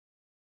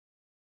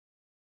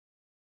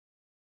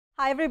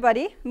Hi,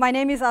 everybody. My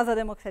name is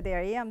Azadeh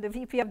Moghtaderi. I'm the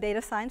VP of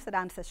Data Science at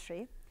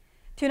Ancestry.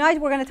 Tonight,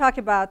 we're going to talk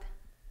about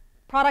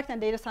product and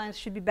data science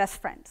should be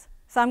best friends.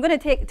 So I'm going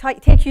to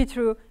take you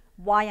through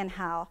why and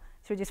how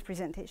through this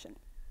presentation.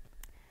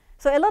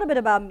 So a little bit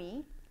about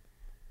me.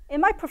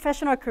 In my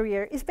professional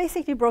career, it's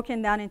basically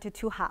broken down into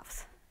two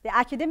halves: the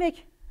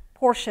academic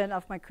portion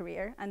of my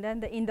career and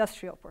then the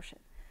industrial portion.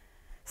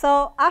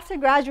 So after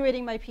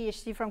graduating my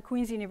PhD from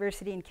Queen's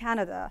University in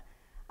Canada,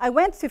 I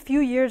went to a few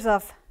years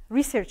of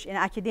research in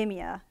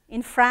academia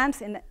in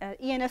France, in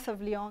ENS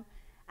of Lyon,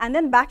 and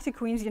then back to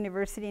Queen's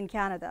University in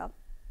Canada.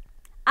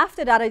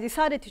 After that, I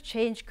decided to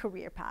change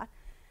career path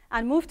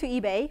and moved to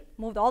eBay,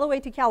 moved all the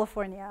way to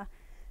California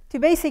to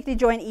basically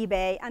join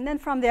eBay, and then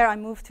from there, I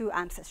moved to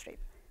Ancestry.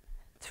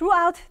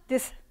 Throughout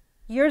this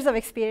years of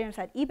experience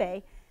at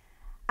eBay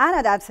and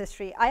at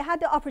Ancestry, I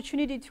had the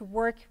opportunity to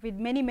work with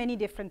many, many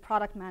different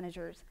product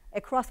managers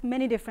across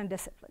many different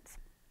disciplines.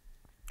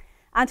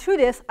 And through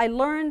this, I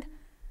learned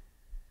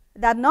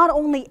that not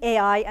only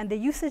AI and the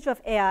usage of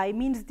AI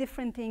means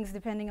different things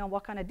depending on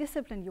what kind of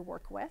discipline you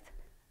work with,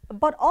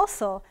 but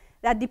also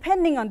that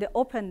depending on the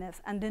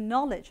openness and the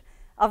knowledge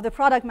of the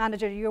product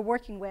manager you're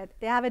working with,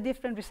 they have a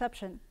different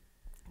reception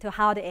to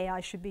how the AI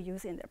should be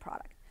used in their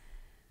product.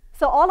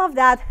 So all of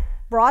that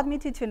brought me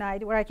to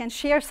tonight, where I can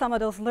share some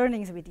of those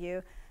learnings with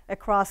you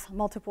across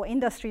multiple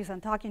industries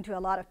and talking to a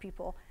lot of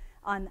people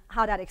on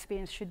how that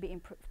experience should be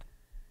improved.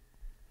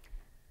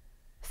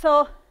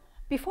 So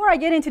before I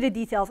get into the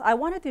details, I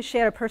wanted to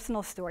share a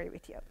personal story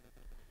with you.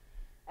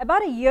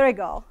 About a year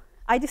ago,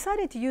 I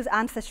decided to use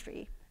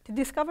Ancestry to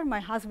discover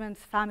my husband's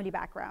family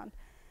background.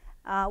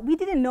 We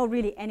didn't know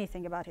really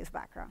anything about his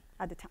background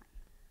at the time.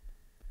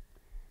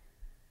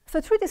 So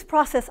through this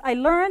process, I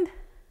learned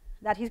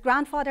that his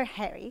grandfather,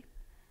 Harry,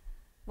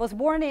 was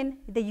born in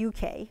the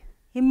UK.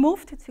 He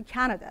moved to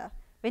Canada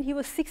when he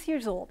was 6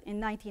 years old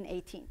in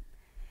 1918.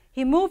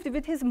 He moved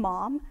with his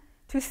mom,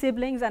 2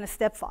 siblings, and a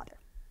stepfather.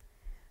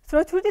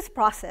 So through this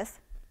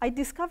process, I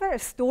discovered a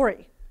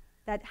story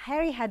that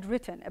Harry had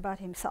written about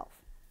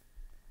himself.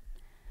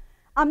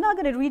 I'm not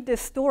going to read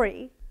this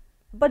story,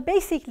 but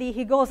basically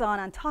he goes on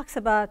and talks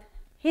about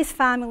his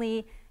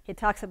family, he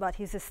talks about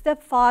his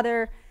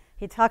stepfather,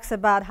 he talks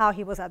about how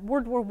he was at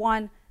World War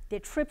I, the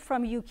trip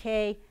from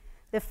UK,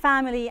 the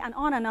family, and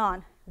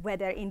on,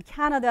 whether in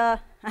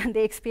Canada and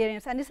the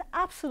experience, and it's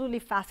absolutely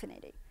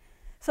fascinating.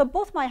 So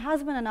both my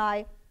husband and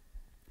I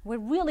were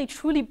really,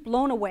 truly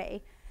blown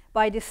away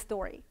by this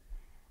story.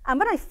 And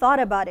when I thought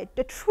about it,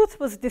 the truth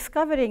was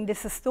discovering this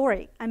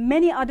story and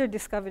many other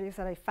discoveries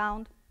that I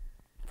found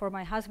for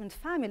my husband's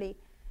family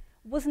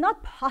was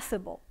not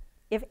possible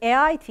if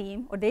AI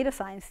team or data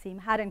science team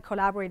hadn't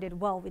collaborated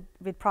well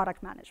with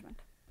product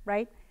management,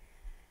 right?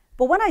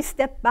 But when I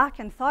stepped back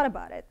and thought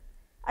about it,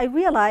 I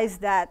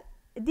realized that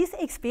these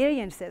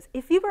experiences,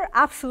 if we were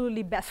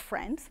absolutely best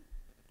friends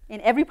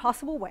in every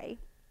possible way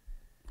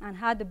and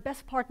had the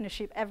best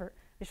partnership ever,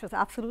 which was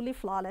absolutely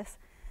flawless,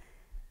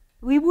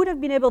 we would have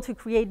been able to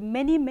create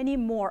many, many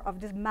more of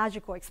these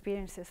magical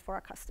experiences for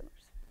our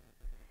customers.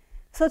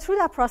 So through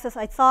that process,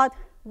 I thought,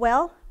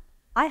 well,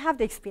 I have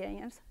the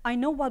experience. I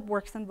know what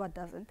works and what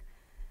doesn't.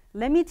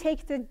 Let me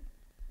take the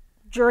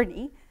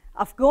journey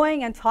of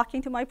going and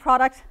talking to my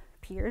product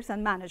peers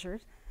and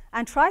managers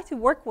and try to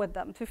work with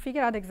them to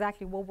figure out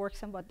exactly what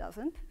works and what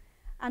doesn't,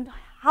 and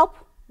help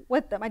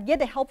with them and get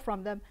the help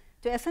from them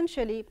to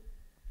essentially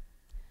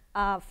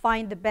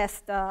find the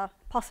best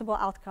possible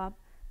outcome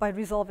by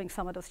resolving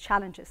some of those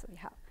challenges that we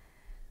have.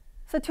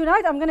 So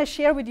tonight, I'm going to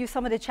share with you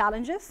some of the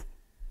challenges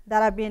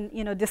that I've been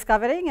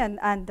discovering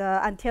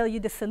and tell you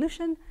the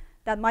solution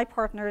that my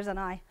partners and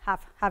I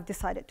have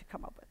decided to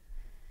come up with.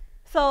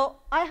 So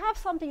I have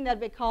something that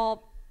we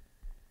call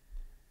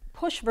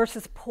push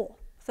versus pull.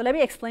 So let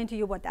me explain to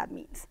you what that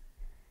means.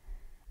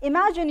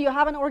 Imagine you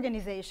have an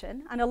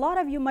organization, and a lot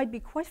of you might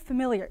be quite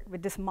familiar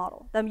with this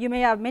model. You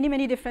may have many,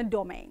 many different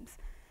domains.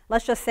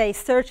 Let's just say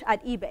search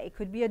at eBay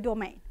could be a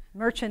domain.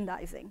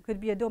 Merchandising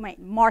could be a domain.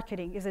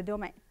 Marketing is a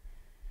domain.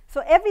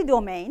 So every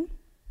domain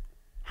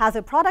has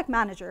a product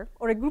manager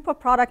or a group of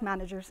product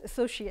managers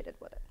associated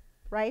with it,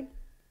 right?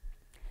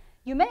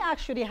 You may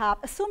actually have,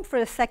 assume for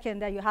a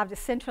second that you have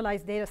this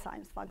centralized data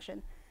science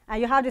function,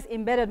 and you have this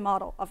embedded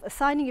model of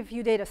assigning a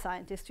few data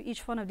scientists to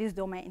each one of these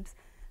domains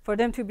for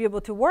them to be able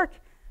to work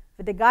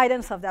with the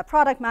guidance of that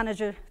product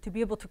manager to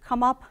be able to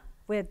come up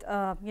with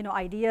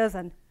ideas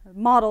and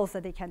models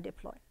that they can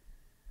deploy.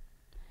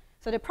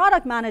 So the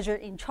product manager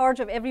in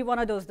charge of every one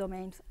of those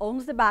domains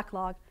owns the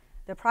backlog,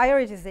 the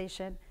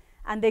prioritization,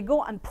 and they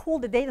go and pull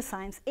the data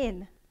science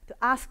in to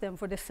ask them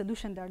for the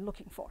solution they're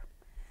looking for.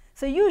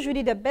 So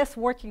usually the best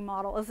working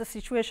model is the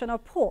situation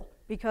of pull,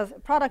 because a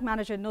product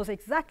manager knows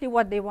exactly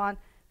what they want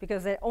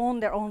because they own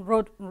their own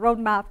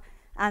roadmap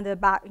and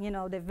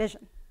the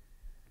vision.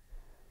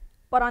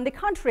 But on the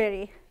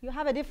contrary, you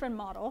have a different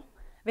model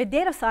where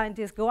data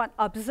scientists go and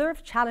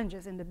observe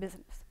challenges in the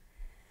business.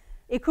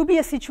 It could be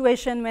a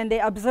situation when they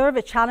observe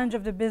a challenge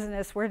of the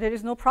business where there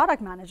is no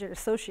product manager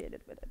associated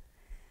with it.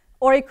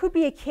 Or it could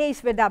be a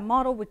case where that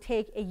model would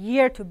take a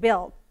year to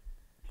build,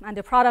 and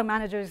the product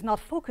manager is not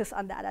focused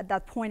on that at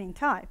that point in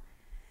time.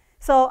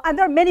 So, and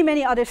there are many,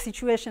 many other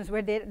situations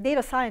where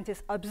data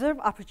scientists observe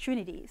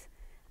opportunities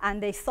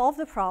and they solve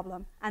the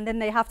problem, and then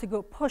they have to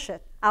go push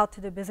it out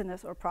to the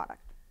business or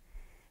product.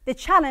 The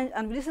challenge,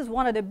 and this is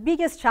one of the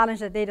biggest challenges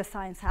that data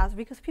science has,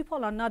 because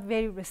people are not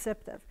very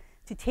receptive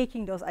to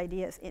taking those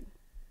ideas in.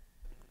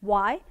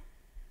 Why?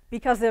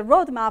 Because the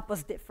roadmap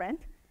was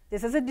different.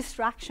 This is a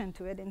distraction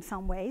to it in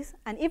some ways,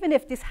 and even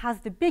if this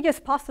has the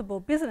biggest possible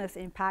business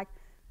impact,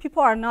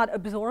 people are not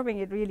absorbing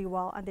it really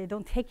well, and they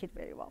don't take it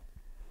very well.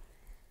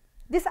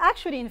 This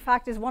actually, in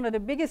fact, is one of the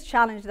biggest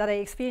challenges that I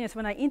experience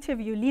when I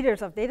interview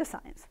leaders of data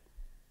science.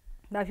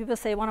 Now, people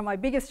say one of my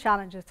biggest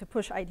challenges to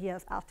push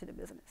ideas out to the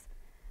business.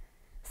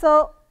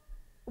 So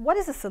what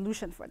is the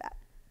solution for that?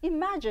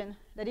 Imagine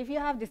that if you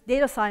have this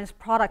data science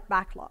product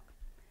backlog,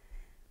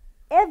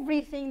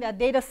 everything that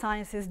data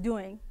science is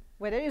doing,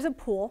 whether it's a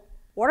pull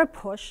or a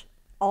push,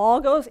 all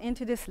goes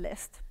into this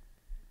list,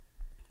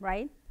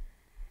 right?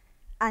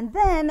 And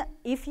then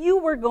if you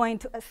were going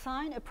to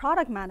assign a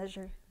product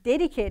manager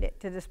dedicated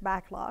to this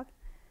backlog,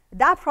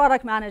 that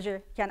product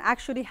manager can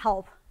actually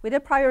help with a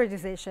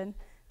prioritization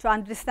to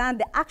understand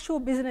the actual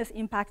business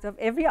impact of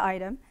every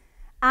item.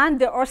 And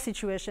there are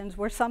situations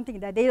where something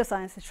that data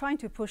science is trying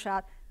to push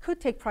out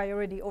could take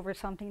priority over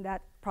something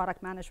that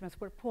product managements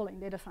were pulling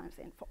data science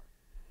in for.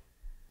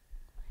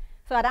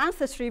 So at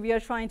Ancestry, we are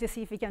trying to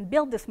see if we can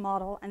build this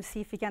model and see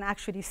if we can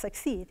actually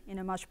succeed in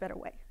a much better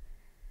way.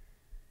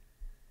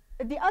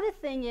 The other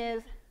thing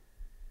is,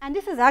 and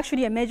this is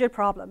actually a major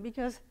problem,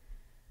 because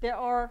there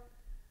are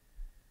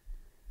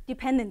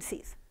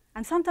dependencies.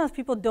 And sometimes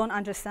people don't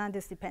understand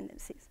these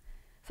dependencies.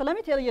 So let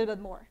me tell you a little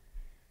bit more.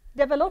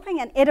 Developing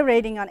and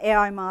iterating on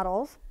AI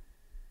models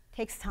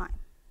takes time.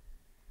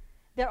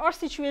 There are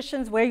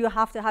situations where you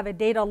have to have a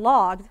data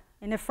logged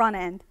in the front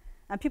end,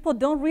 and people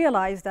don't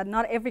realize that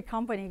not every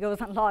company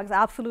goes and logs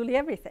absolutely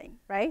everything,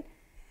 right?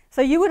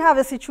 So you would have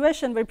a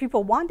situation where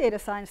people want data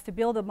science to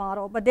build a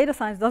model, but data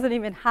science doesn't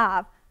even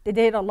have the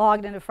data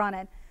logged in the front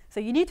end. So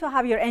you need to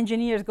have your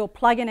engineers go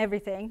plug in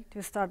everything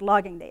to start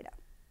logging data.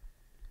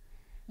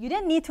 You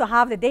then need to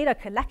have the data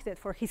collected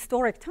for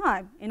historic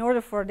time in order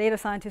for data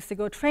scientists to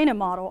go train a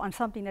model on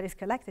something that is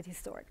collected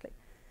historically.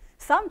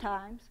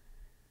 Sometimes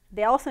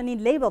they also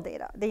need label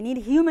data. They need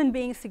human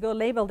beings to go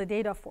label the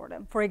data for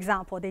them. For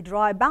example, they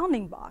draw a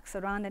bounding box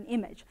around an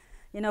image,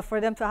 for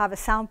them to have a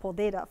sample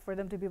data for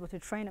them to be able to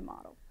train a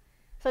model.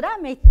 So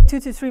that may take 2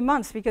 to 3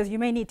 months, because you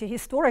may need to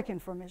historic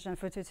information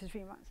for 2 to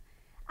 3 months.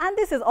 And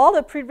this is all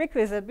the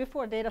prerequisite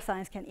before data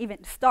science can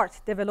even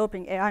start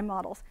developing AI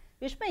models,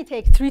 which may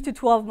take 3 to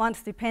 12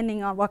 months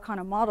depending on what kind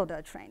of model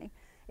they're training.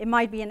 It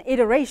might be in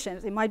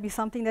iterations. It might be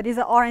something that is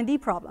an R&D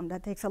problem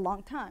that takes a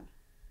long time.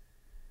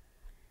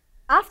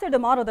 After the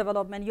model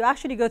development, you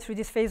actually go through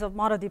this phase of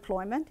model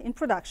deployment in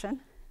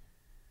production,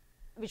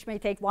 which may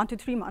take 1 to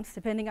 3 months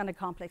depending on the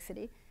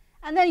complexity.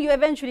 And then you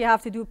eventually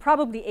have to do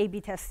probably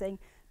A/B testing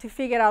to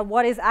figure out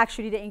what is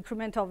actually the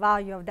incremental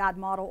value of that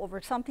model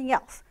over something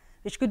else,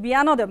 which could be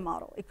another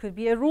model. It could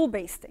be a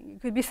rule-based thing.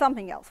 It could be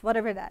something else,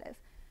 whatever that is.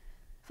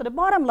 So the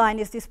bottom line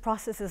is this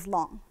process is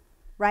long,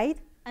 right?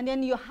 And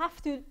then you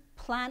have to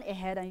plan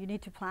ahead, and you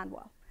need to plan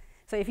well.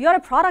 So if you're a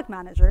product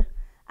manager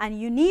and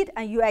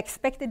you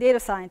expect the data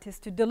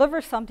scientist to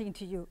deliver something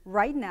to you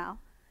right now,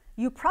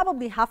 you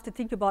probably have to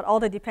think about all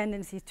the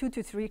dependencies 2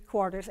 to 3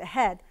 quarters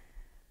ahead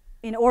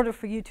in order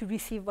for you to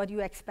receive what you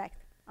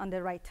expect on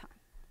the right time.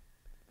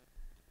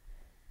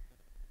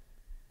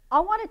 I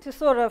wanted to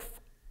sort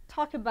of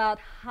talk about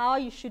how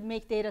you should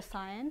make data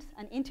science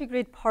an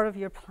integrated part of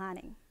your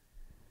planning.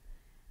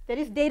 There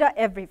is data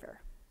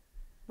everywhere,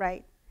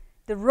 right?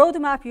 The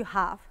roadmap you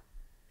have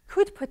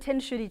could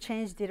potentially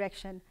change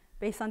direction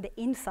based on the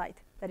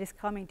insight that is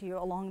coming to you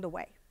along the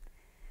way.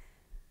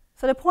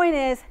 So the point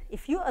is,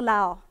 if you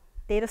allow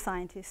data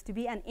scientists to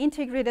be an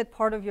integrated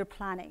part of your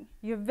planning,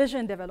 your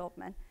vision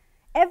development,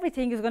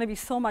 everything is going to be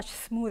so much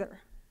smoother,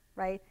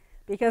 right?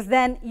 Because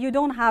then you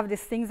don't have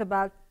these things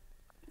about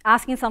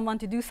asking someone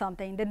to do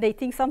something, then they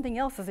think something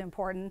else is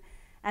important,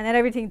 and then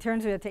everything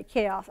turns into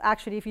chaos.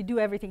 Actually, if you do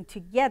everything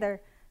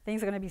together,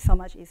 things are going to be so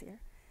much easier.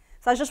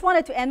 So I just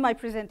wanted to end my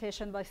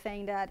presentation by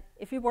saying that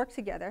if we work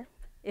together,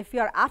 if we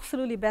are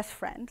absolutely best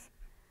friends,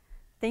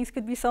 things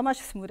could be so much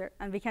smoother,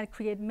 and we can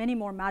create many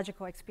more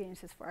magical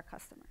experiences for our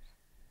customers.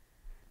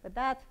 With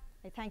that,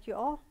 I thank you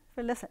all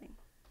for listening.